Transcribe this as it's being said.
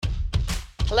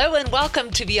Hello and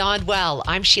welcome to Beyond Well.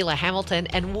 I'm Sheila Hamilton,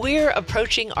 and we're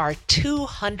approaching our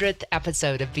 200th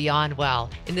episode of Beyond Well.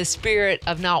 In the spirit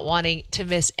of not wanting to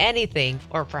miss anything,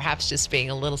 or perhaps just being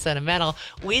a little sentimental,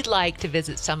 we'd like to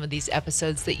visit some of these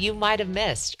episodes that you might have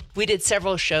missed. We did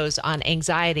several shows on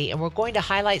anxiety, and we're going to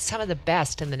highlight some of the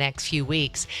best in the next few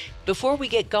weeks. Before we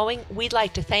get going, we'd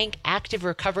like to thank Active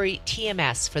Recovery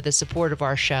TMS for the support of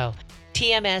our show.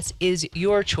 TMS is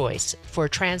your choice for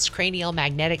transcranial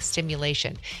magnetic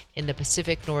stimulation in the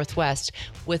Pacific Northwest,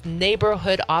 with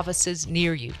neighborhood offices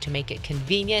near you to make it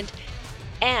convenient,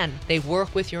 and they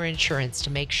work with your insurance to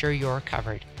make sure you're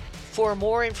covered. For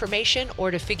more information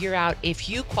or to figure out if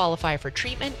you qualify for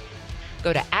treatment,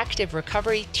 go to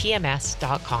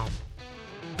activerecoverytms.com.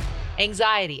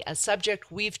 Anxiety, a subject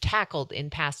we've tackled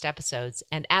in past episodes,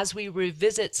 and as we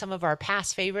revisit some of our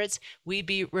past favorites, we'd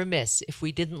be remiss if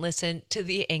we didn't listen to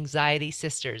the Anxiety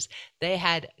Sisters. They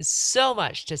had so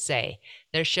much to say.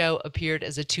 Their show appeared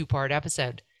as a two-part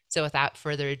episode. So without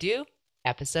further ado,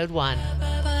 episode 1.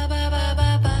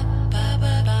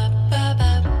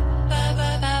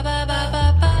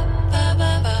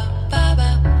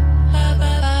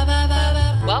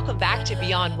 Welcome back to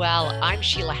Beyond Well. I'm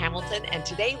Sheila Hamilton, and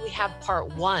today we have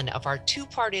part 1 of our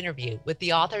two-part interview with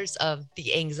the authors of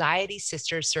the Anxiety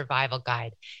Sisters Survival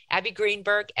Guide, Abby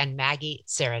Greenberg and Maggie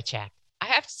Sarachek. I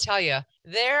have to tell you,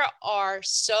 there are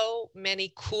so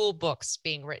many cool books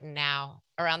being written now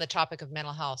around the topic of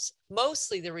mental health.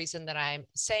 Mostly the reason that I'm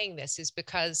saying this is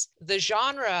because the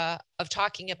genre of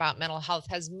talking about mental health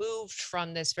has moved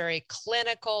from this very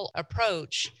clinical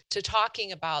approach to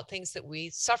talking about things that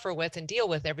we suffer with and deal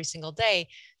with every single day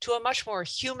to a much more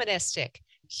humanistic,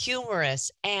 humorous,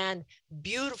 and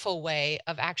beautiful way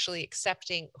of actually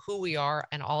accepting who we are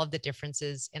and all of the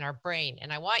differences in our brain.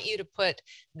 And I want you to put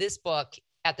this book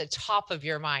at the top of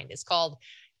your mind. It's called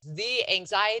The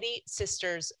Anxiety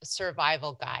Sisters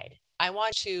Survival Guide. I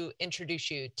want to introduce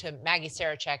you to Maggie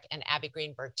Sarachek and Abby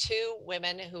Greenberg, two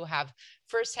women who have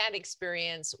firsthand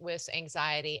experience with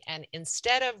anxiety. And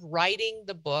instead of writing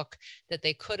the book that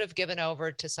they could have given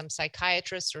over to some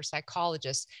psychiatrist or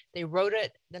psychologist, they wrote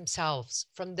it themselves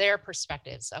from their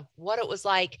perspectives of what it was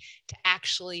like to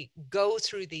actually go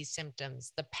through these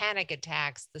symptoms, the panic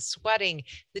attacks, the sweating,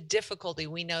 the difficulty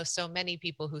we know so many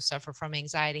people who suffer from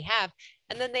anxiety have.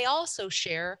 And then they also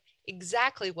share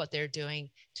exactly what they're doing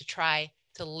to try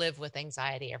to live with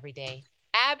anxiety every day.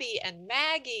 Abby and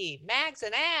Maggie, Mags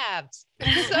and Abs,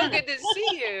 it's so good to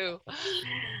see you.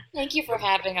 Thank you for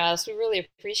having us. We really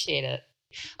appreciate it.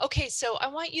 Okay, so I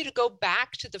want you to go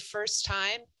back to the first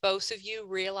time both of you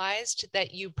realized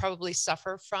that you probably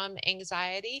suffer from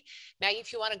anxiety. Maggie,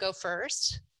 if you want to go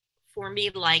first. For me,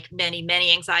 like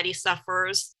many anxiety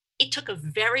sufferers, it took a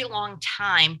very long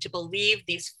time to believe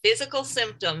these physical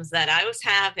symptoms that I was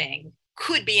having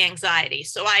could be anxiety.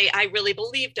 So I really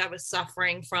believed I was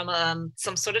suffering from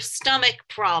some sort of stomach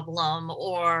problem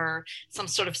or some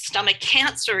sort of stomach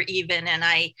cancer even. And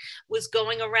I was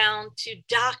going around to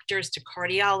doctors, to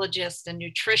cardiologists and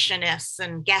nutritionists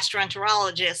and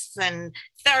gastroenterologists and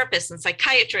therapists and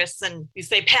psychiatrists, and you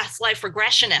say past life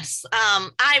regressionists.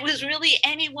 I was really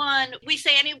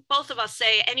both of us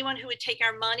say anyone who would take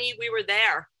our money, we were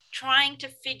there trying to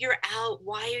figure out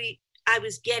why I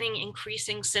was getting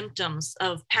increasing symptoms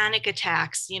of panic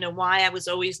attacks, why I was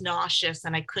always nauseous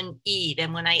and I couldn't eat.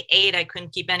 And when I ate, I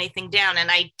couldn't keep anything down.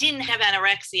 And I didn't have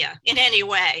anorexia in any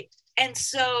way. And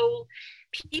so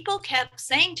people kept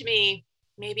saying to me,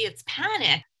 maybe it's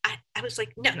panic. I was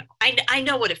like, no, I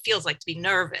know what it feels like to be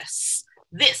nervous.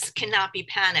 This cannot be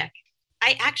panic.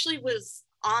 I actually was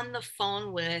on the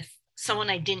phone with someone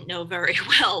I didn't know very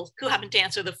well who happened to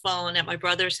answer the phone at my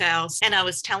brother's house. And I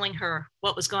was telling her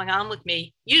what was going on with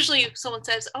me. Usually someone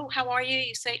says, oh, how are you?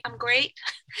 You say, I'm great.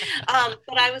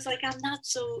 But I was like, I'm not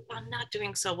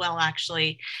doing so well,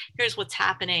 actually. Here's what's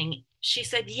happening. She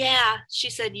said, yeah.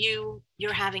 She said, you're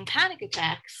having panic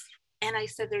attacks. And I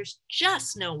said, there's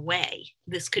just no way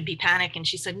this could be panic. And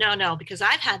she said, no, because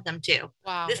I've had them too.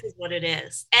 Wow. This is what it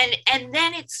is. And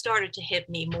then it started to hit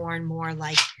me more and more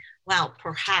like, wow,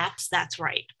 perhaps that's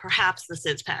right. Perhaps this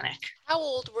is panic. How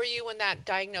old were you when that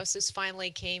diagnosis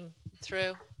finally came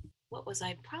through? What was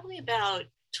I? Probably about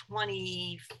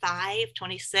 25,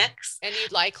 26. And you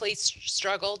likely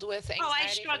struggled with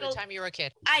anxiety from the time you were a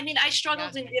kid. I mean, I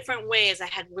struggled in different ways. I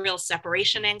had real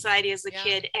separation anxiety as a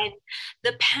kid. And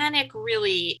the panic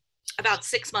really, about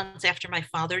 6 months after my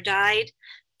father died,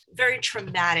 very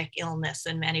traumatic illness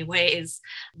in many ways.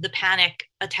 The panic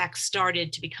attacks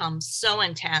started to become so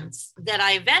intense that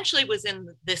I eventually was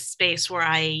in this space where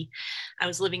I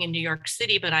was living in New York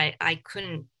City, but I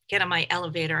couldn't get on my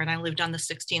elevator, and I lived on the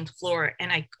 16th floor,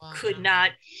 and I Wow. could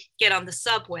not get on the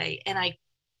subway, and I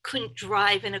couldn't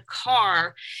drive in a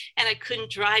car, and I couldn't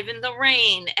drive in the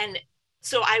rain. And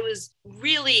so I was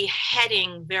really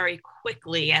heading very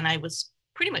quickly, and I was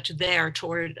pretty much there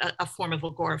toward a form of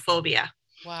agoraphobia,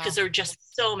 because Wow. there were just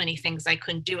so many things I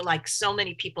couldn't do. Like so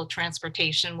many people,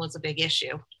 transportation was a big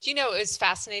issue. Do you know, it's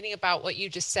fascinating about what you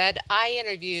just said? I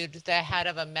interviewed the head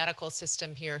of a medical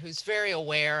system here who's very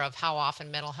aware of how often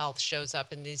mental health shows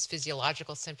up in these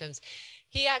physiological symptoms.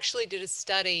 He actually did a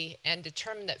study and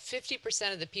determined that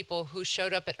 50% of the people who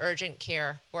showed up at urgent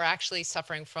care were actually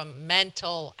suffering from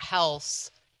mental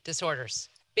health disorders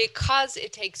because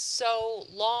it takes so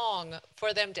long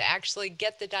for them to actually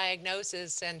get the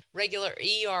diagnosis, and regular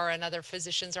ER and other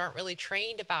physicians aren't really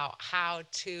trained about how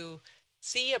to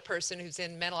see a person who's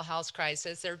in mental health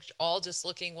crisis. They're all just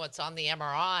looking what's on the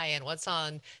MRI and what's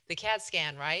on the CAT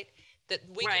scan, right? That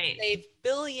we could Right. save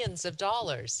billions of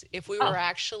dollars if we were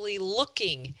Oh, actually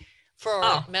looking for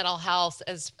oh, mental health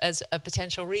as a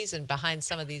potential reason behind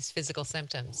some of these physical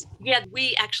symptoms. yeah,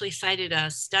 we actually cited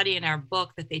a study in our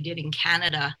book that they did in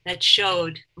Canada that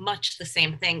showed much the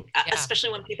same thing, Yeah. especially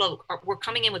when people were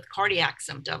coming in with cardiac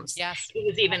symptoms. Yes. It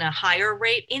was even a higher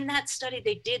rate. In that study,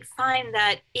 they did find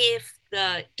that if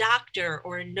the doctor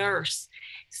or nurse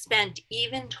spent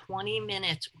even 20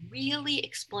 minutes really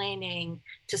explaining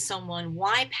to someone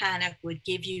why panic would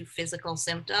give you physical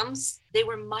symptoms, they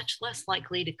were much less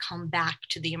likely to come back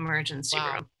to the emergency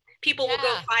Wow. room. People will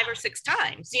go Yeah. 5 or 6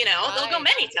 times, they'll go Right.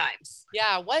 many times.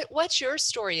 Yeah. What's your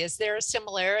story? Is there a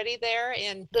similarity there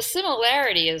in? The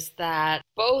similarity is that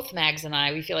both Mags and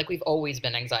I, we feel like we've always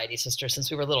been anxiety sisters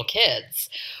since we were little kids,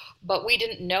 but we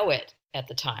didn't know it at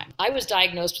the time. I was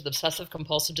diagnosed with obsessive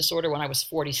compulsive disorder when I was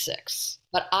 46.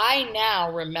 But I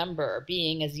now remember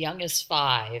being as young as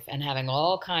 5 and having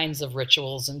all kinds of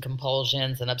rituals and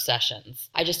compulsions and obsessions.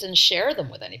 I just didn't share them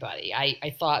with anybody.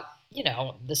 I thought,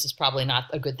 this is probably not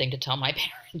a good thing to tell my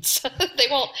parents. They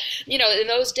won't, in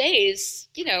those days,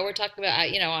 we're talking about,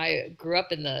 I grew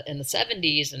up in the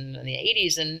 70s and in the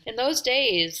 80s. And in those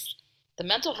days, the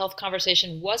mental health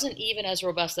conversation wasn't even as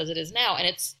robust as it is now, and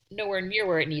it's nowhere near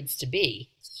where it needs to be.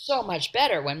 So much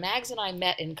better. When Mags and I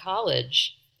met in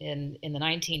college in the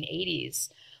 1980s,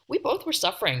 we both were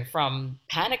suffering from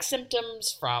panic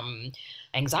symptoms, from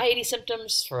anxiety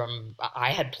symptoms,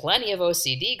 I had plenty of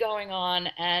OCD going on,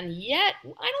 and yet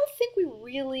I don't think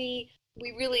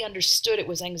we really understood it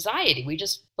was anxiety. We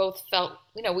just both felt,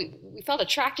 we felt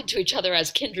attracted to each other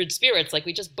as kindred spirits. Like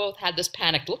we just both had this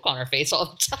panicked look on our face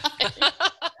all the time.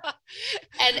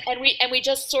 and we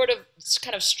just sort of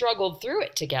kind of struggled through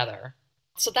it together.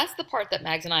 So that's the part that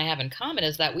Mags and I have in common,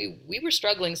 is that we were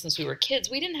struggling since we were kids.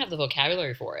 We didn't have the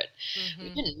vocabulary for it. We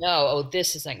didn't know, oh,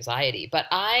 this is anxiety. But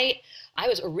I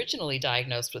was originally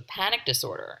diagnosed with panic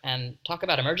disorder, and talk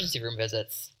about emergency room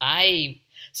visits. I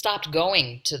stopped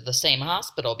going to the same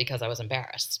hospital because I was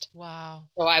embarrassed. Wow.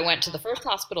 So I went to the first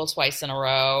hospital twice in a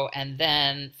row and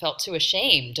then felt too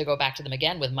ashamed to go back to them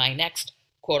again with my next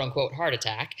quote unquote heart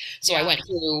attack. So I went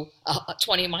to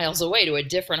 20 miles away to a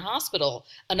different hospital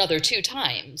another 2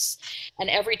 times. And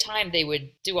every time they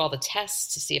would do all the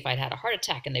tests to see if I'd had a heart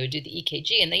attack, and they would do the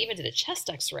EKG, and they even did a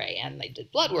chest x-ray, and they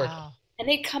did blood work. Wow. And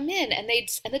they'd come in and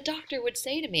the doctor would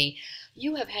say to me,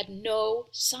 "You have had no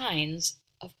signs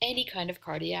of any kind of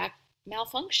cardiac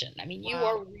malfunction. I mean, you Wow.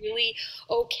 are really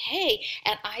okay."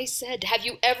 And I said, "Have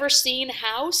you ever seen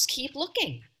House? Keep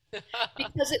looking."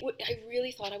 Because I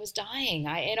really thought I was dying.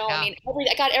 I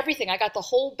got everything. I got the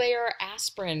whole Bayer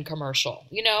aspirin commercial,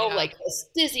 like this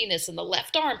dizziness in the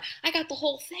left arm. I got the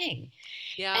whole thing.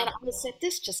 Yeah. And I said,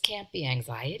 this just can't be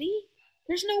anxiety.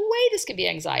 There's no way this can be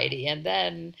anxiety. And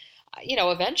then,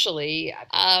 eventually,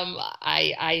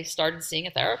 I started seeing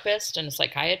a therapist and a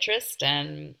psychiatrist,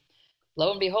 and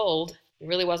lo and behold, it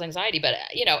really was anxiety. But,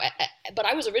 but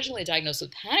I was originally diagnosed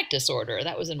with panic disorder.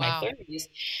 That was in my 30s.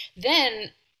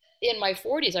 Then in my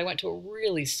 40s, I went to a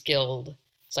really skilled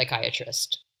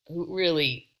psychiatrist who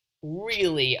really,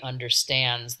 really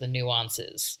understands the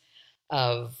nuances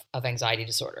of anxiety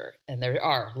disorder. And there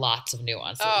are lots of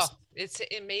nuances. Oh, it's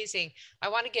amazing. I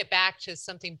want to get back to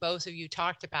something both of you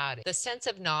talked about, the sense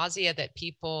of nausea that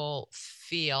people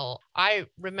feel. I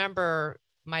remember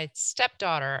my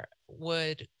stepdaughter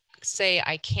would say,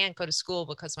 "I can't go to school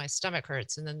because my stomach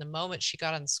hurts." And then the moment she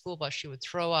got on the school bus, she would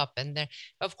throw up. And then,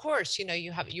 of course,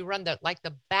 you run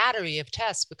the battery of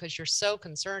tests because you're so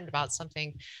concerned about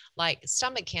something like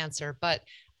stomach cancer. But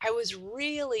I was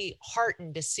really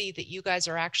heartened to see that you guys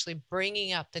are actually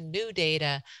bringing up the new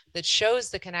data that shows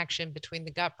the connection between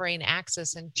the gut-brain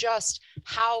axis and just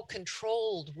how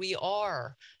controlled we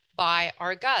are by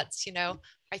our guts.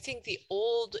 I think the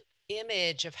old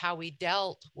image of how we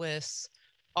dealt with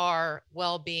our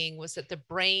well-being was that the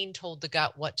brain told the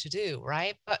gut what to do,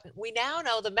 right? But we now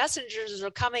know the messengers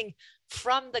are coming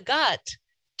from the gut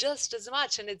just as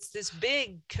much. And it's this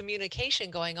big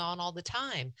communication going on all the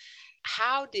time.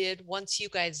 How did, once you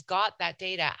guys got that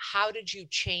data, how did you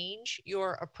change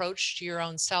your approach to your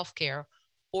own self-care?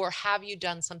 Or have you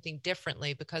done something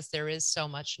differently because there is so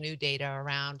much new data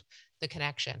around the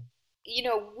connection?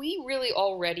 We really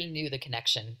already knew the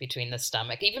connection between the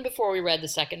stomach, even before we read The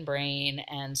Second Brain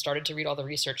and started to read all the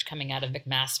research coming out of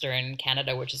McMaster in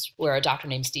Canada, which is where a doctor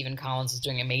named Stephen Collins is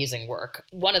doing amazing work.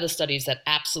 One of the studies that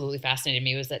absolutely fascinated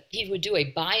me was that he would do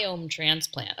a biome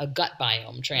transplant, a gut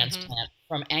biome transplant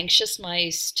from anxious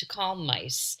mice to calm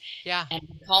mice. Yeah. And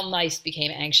calm mice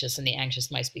became anxious and the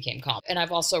anxious mice became calm. And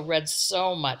I've also read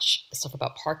so much stuff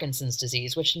about Parkinson's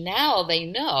disease, which now they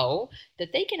know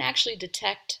that they can actually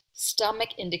detect stomach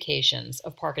indications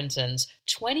of Parkinson's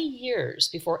 20 years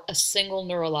before a single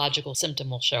neurological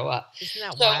symptom will show up. Isn't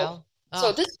that wild?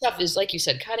 So this stuff is, like you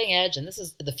said, cutting edge, and this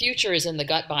is the future is in the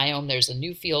gut biome. There's a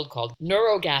new field called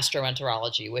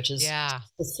neurogastroenterology, which is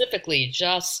specifically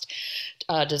just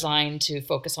designed to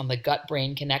focus on the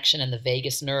gut-brain connection and the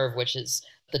vagus nerve, which is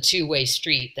the two-way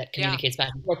street that communicates back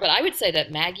and forth. But I would say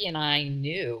that Maggie and I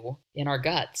knew in our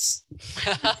guts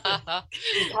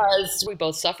because we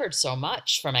both suffered so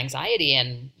much from anxiety.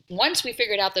 And once we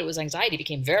figured out that it was anxiety, it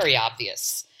became very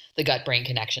obvious, the gut-brain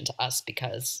connection to us,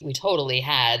 because we totally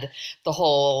had the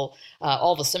whole,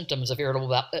 all the symptoms of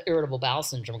irritable bowel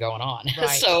syndrome going on. Right.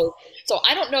 So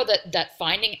I don't know that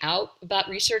finding out about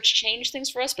research changed things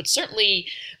for us, but certainly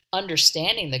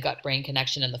understanding the gut-brain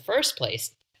connection in the first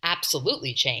place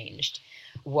absolutely changed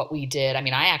what we did. I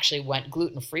mean, I actually went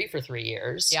gluten-free for 3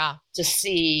 years to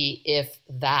see if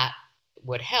that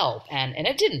would help. And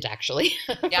it didn't actually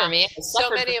for me.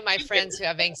 So many of my friends who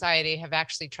have anxiety have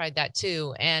actually tried that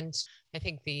too. And I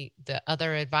think the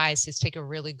other advice is take a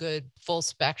really good full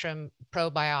spectrum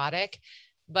probiotic.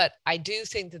 But I do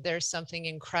think that there's something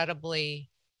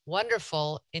incredibly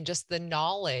wonderful in just the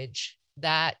knowledge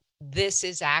that this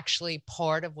is actually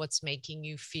part of what's making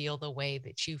you feel the way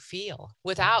that you feel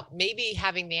without maybe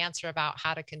having the answer about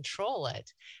how to control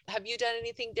it. Have you done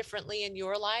anything differently in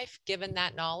your life, given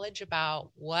that knowledge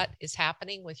about what is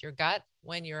happening with your gut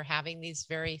when you're having these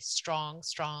very strong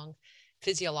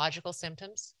physiological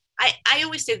symptoms? I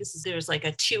always say there's like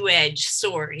a two-edged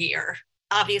sword here.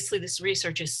 Obviously, this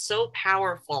research is so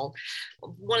powerful.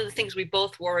 One of the things we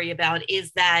both worry about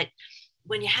is that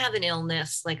when you have an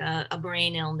illness, like a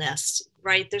brain illness,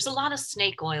 right, there's a lot of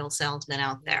snake oil salesmen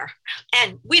out there.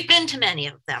 And we've been to many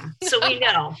of them. So we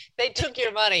know. They took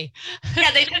your money.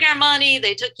 They took our money.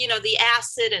 They took, the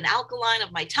acid and alkaline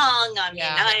of my tongue. I mean,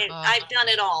 I've done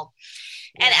it all.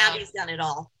 And Abby's done it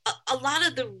all. A lot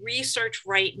of the research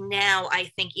right now,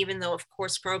 I think, even though, of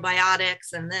course,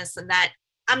 probiotics and this and that,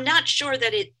 I'm not sure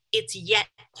that it's yet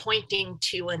pointing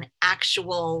to an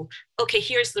actual, okay,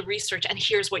 here's the research and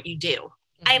here's what you do.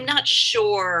 I am not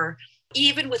sure,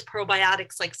 even with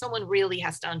probiotics, like someone really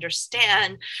has to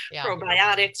understand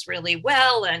probiotics really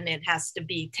well, and it has to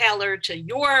be tailored to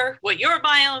what your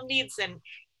biome needs. And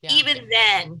even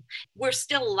then, we're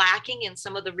still lacking in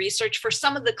some of the research for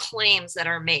some of the claims that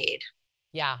are made.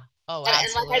 Yeah. Oh,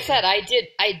 absolutely. And like I said,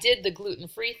 I did the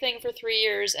gluten-free thing for 3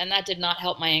 years, and that did not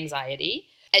help my anxiety.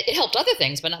 It helped other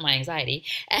things, but not my anxiety.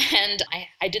 And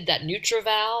I did that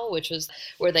NutriVal, which was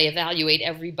where they evaluate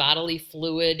every bodily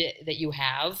fluid that you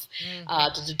have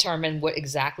to determine what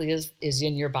exactly is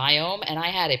in your biome. And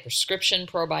I had a prescription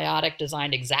probiotic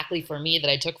designed exactly for me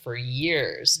that I took for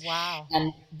years. Wow.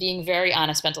 And being very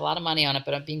honest, spent a lot of money on it,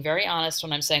 but I'm being very honest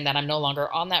when I'm saying that I'm no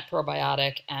longer on that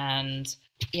probiotic. And,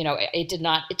 it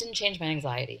didn't change my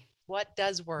anxiety. What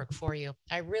does work for you?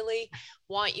 I really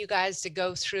want you guys to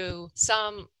go through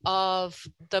some of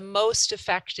the most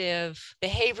effective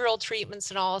behavioral treatments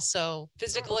and also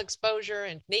physical exposure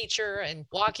and nature and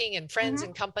walking and friends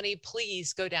and company.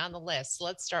 Please go down the list.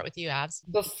 Let's start with you, Abs.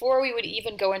 Before we would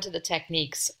even go into the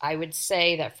techniques, I would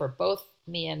say that for both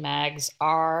me and Mags,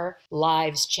 our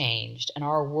lives changed and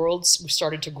our worlds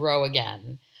started to grow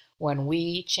again when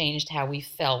we changed how we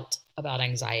felt about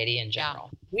anxiety in general.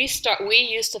 We used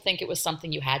to think it was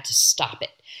something you had to stop it.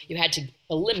 You had to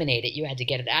eliminate it. You had to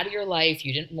get it out of your life.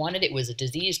 You didn't want it. It was a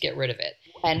disease. Get rid of it.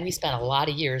 And we spent a lot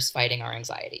of years fighting our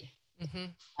anxiety.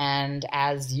 And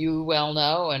as you well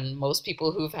know, and most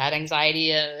people who've had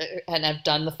anxiety and have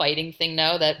done the fighting thing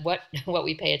know that what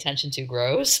we pay attention to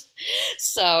grows.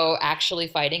 So actually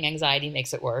fighting anxiety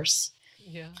makes it worse.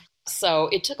 Yeah. So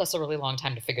it took us a really long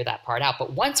time to figure that part out.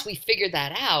 But once we figured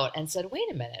that out and said,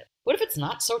 wait a minute, what if it's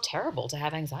not so terrible to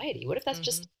have anxiety? What if that's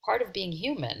just part of being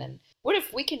human? And what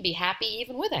if we can be happy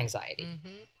even with anxiety?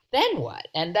 Then what?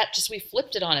 And that just, we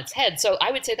flipped it on its head. So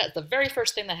I would say that the very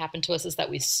first thing that happened to us is that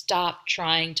we stopped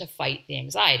trying to fight the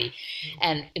anxiety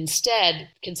and instead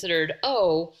considered,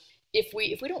 oh, if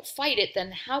we don't fight it,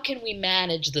 then how can we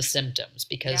manage the symptoms?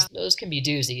 Because those can be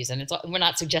doozies. And we're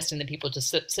not suggesting that people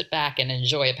just sit back and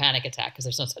enjoy a panic attack, because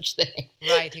there's no such thing.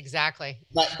 Right, exactly.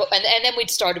 And then we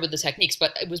started with the techniques.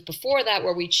 But it was before that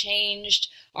where we changed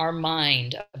our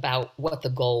mind about what the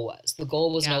goal was. The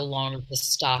goal was no longer to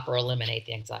stop or eliminate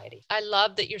the anxiety. I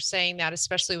love that you're saying that,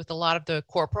 especially with a lot of the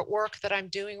corporate work that I'm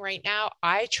doing right now.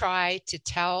 I try to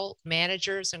tell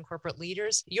managers and corporate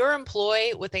leaders, your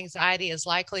employee with anxiety is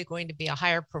likely going to be a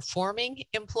higher performing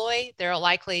employee. They're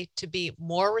likely to be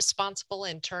more responsible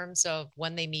in terms of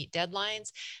when they meet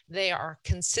deadlines. They are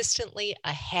consistently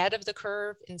ahead of the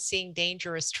curve in seeing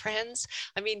dangerous trends.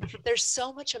 I mean, there's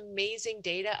so much amazing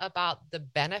data about the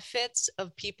benefits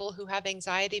of people who have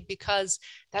anxiety, because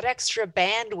that extra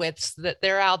bandwidth that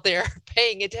they're out there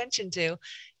paying attention to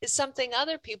is something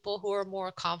other people who are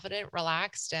more confident,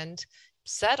 relaxed, and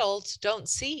settled don't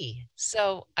see.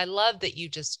 So I love that you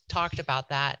just talked about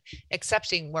that,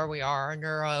 accepting where we are, our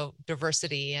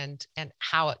neurodiversity, and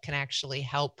how it can actually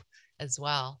help as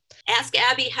well. Ask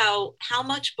Abby how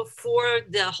much before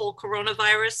the whole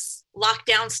coronavirus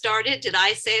lockdown started did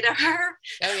I say to her?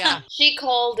 Oh yeah. She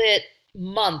called it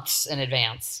months in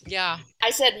advance. Yeah.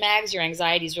 I said, Mags, your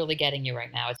anxiety is really getting you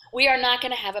right now. We are not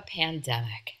going to have a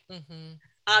pandemic.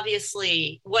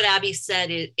 Obviously, what Abby said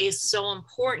is so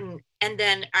important. And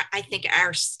then I think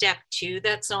our step two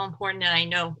that's so important, and I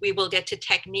know we will get to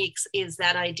techniques, is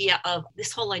that idea of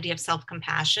this whole idea of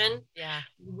self-compassion.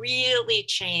 Really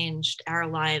changed our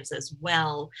lives as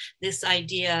well. This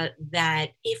idea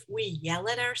that if we yell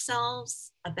at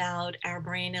ourselves about our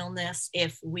brain illness,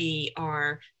 if we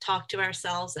talk to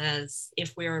ourselves as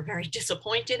if we are very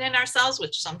disappointed in ourselves,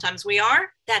 which sometimes we are,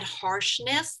 that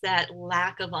harshness, that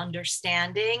lack of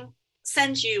understanding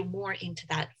sends you more into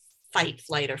that fight,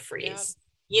 flight, or freeze,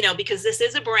 because this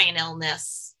is a brain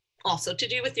illness, also to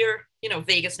do with your,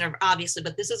 vagus nerve, obviously,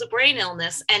 but this is a brain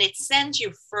illness and it sends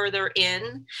you further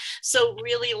in. So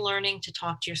really learning to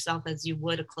talk to yourself as you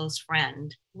would a close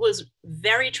friend was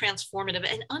very transformative,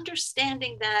 and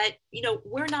understanding that,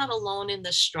 we're not alone in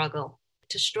the struggle.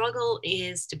 To struggle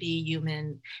is to be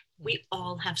human. We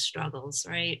all have struggles,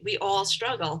 right? We all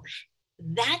struggle.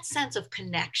 That sense of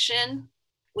connection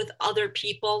with other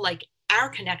people, like our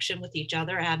connection with each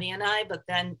other, Abby and I, but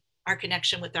then our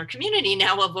connection with our community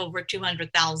now of over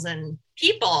 200,000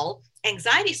 people,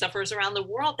 anxiety sufferers around the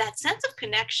world, that sense of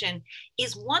connection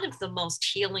is one of the most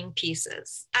healing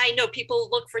pieces. I know people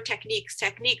look for techniques,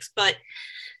 but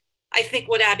I think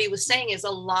what Abby was saying is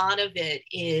a lot of it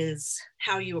is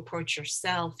how you approach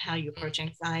yourself, how you approach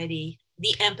anxiety,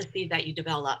 the empathy that you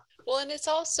develop. Well, and it's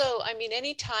also,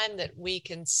 anytime that we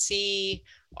can see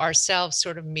ourselves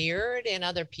sort of mirrored in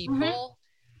other people,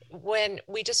 when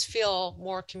we just feel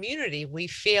more community, we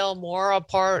feel more a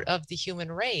part of the human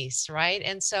race, right?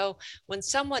 And so when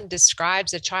someone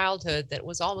describes a childhood that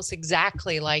was almost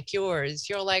exactly like yours,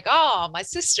 you're like, oh, my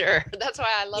sister. That's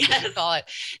why I love that you call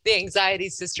it the Anxiety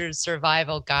Sisters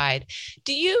Survival Guide.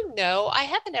 Do you know, I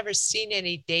haven't ever seen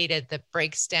any data that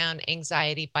breaks down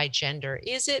anxiety by gender.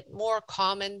 Is it more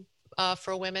common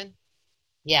for women?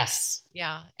 Yes.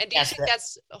 Yeah. And do you think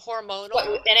that's hormonal?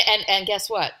 And guess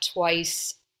what?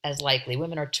 Twice as likely.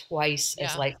 Women are twice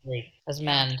as likely as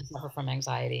men to suffer from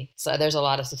anxiety. So there's a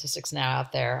lot of statistics now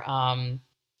out there.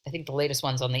 I think the latest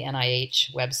one's on the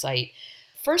NIH website.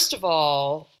 First of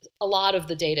all, a lot of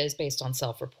the data is based on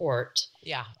self-report.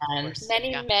 Yeah. And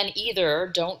many men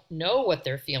either don't know what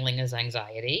they're feeling as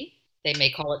anxiety. They may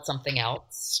call it something else,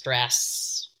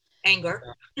 stress.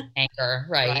 Anger,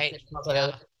 right.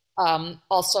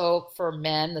 Also, for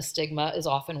men, the stigma is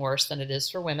often worse than it is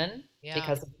for women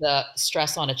because of the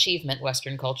stress on achievement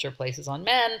Western culture places on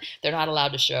men. They're not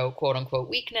allowed to show quote unquote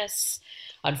weakness.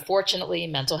 Unfortunately,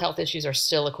 mental health issues are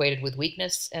still equated with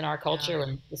weakness in our culture.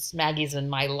 And this Maggie's and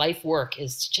my life work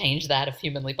is to change that if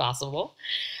humanly possible.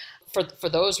 For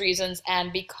those reasons,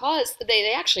 and because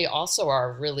they actually also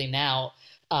are really now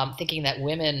thinking that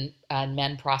women and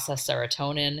men process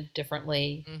serotonin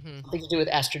differently, something to do with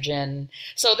estrogen.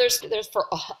 So there's for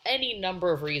any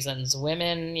number of reasons,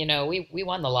 women, we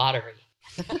won the lottery.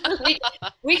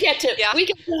 we get to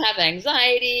have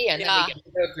anxiety, and then we get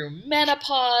to go through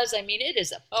menopause. I mean, it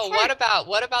is a what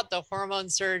about the hormone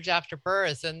surge after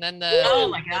birth, and then oh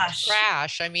my the gosh,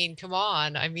 crash? I mean, come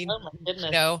on. I mean,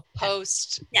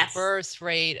 post birth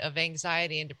rate of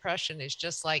anxiety and depression is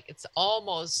just like, it's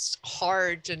almost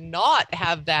hard to not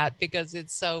have that because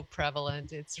it's so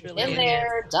prevalent. It's really in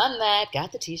there, done that,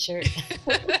 got the t-shirt.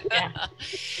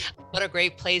 What a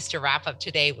great place to wrap up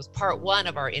today was part 1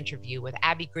 of our interview with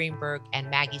Abby Greenberg and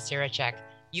Maggie Sarachek.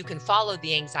 You can follow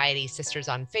the Anxiety Sisters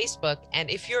on Facebook. And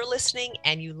if you're listening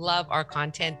and you love our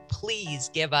content, please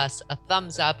give us a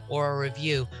thumbs up or a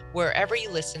review wherever you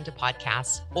listen to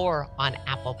podcasts or on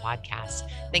Apple Podcasts.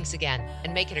 Thanks again,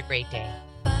 and make it a great day.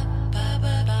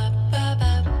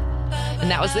 And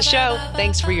that was the show.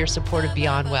 Thanks for your support of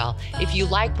Beyond Well. If you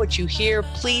like what you hear,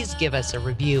 please give us a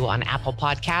review on Apple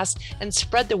Podcasts and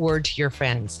spread the word to your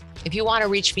friends. If you want to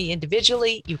reach me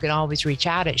individually, you can always reach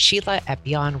out at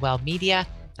Sheila@BeyondWellMedia.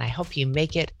 And I hope you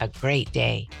make it a great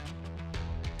day.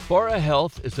 Fora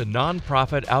Health is a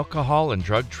nonprofit alcohol and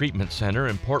drug treatment center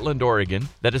in Portland, Oregon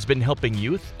that has been helping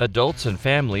youth, adults, and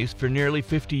families for nearly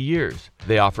 50 years.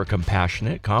 They offer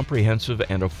compassionate, comprehensive,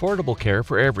 and affordable care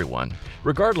for everyone,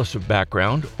 regardless of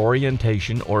background,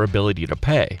 orientation, or ability to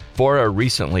pay. Fora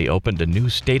recently opened a new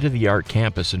state-of-the-art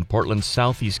campus in Portland's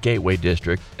Southeast Gateway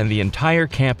District, and the entire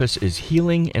campus is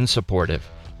healing and supportive.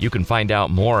 You can find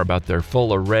out more about their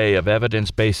full array of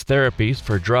evidence-based therapies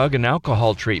for drug and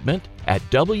alcohol treatment at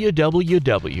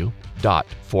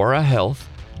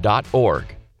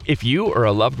www.forahealth.org. If you or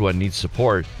a loved one needs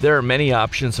support, there are many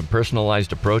options and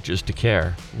personalized approaches to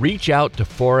care. Reach out to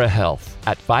Fora Health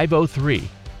at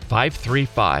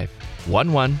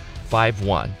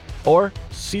 503-535-1151 or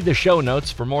see the show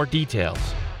notes for more details.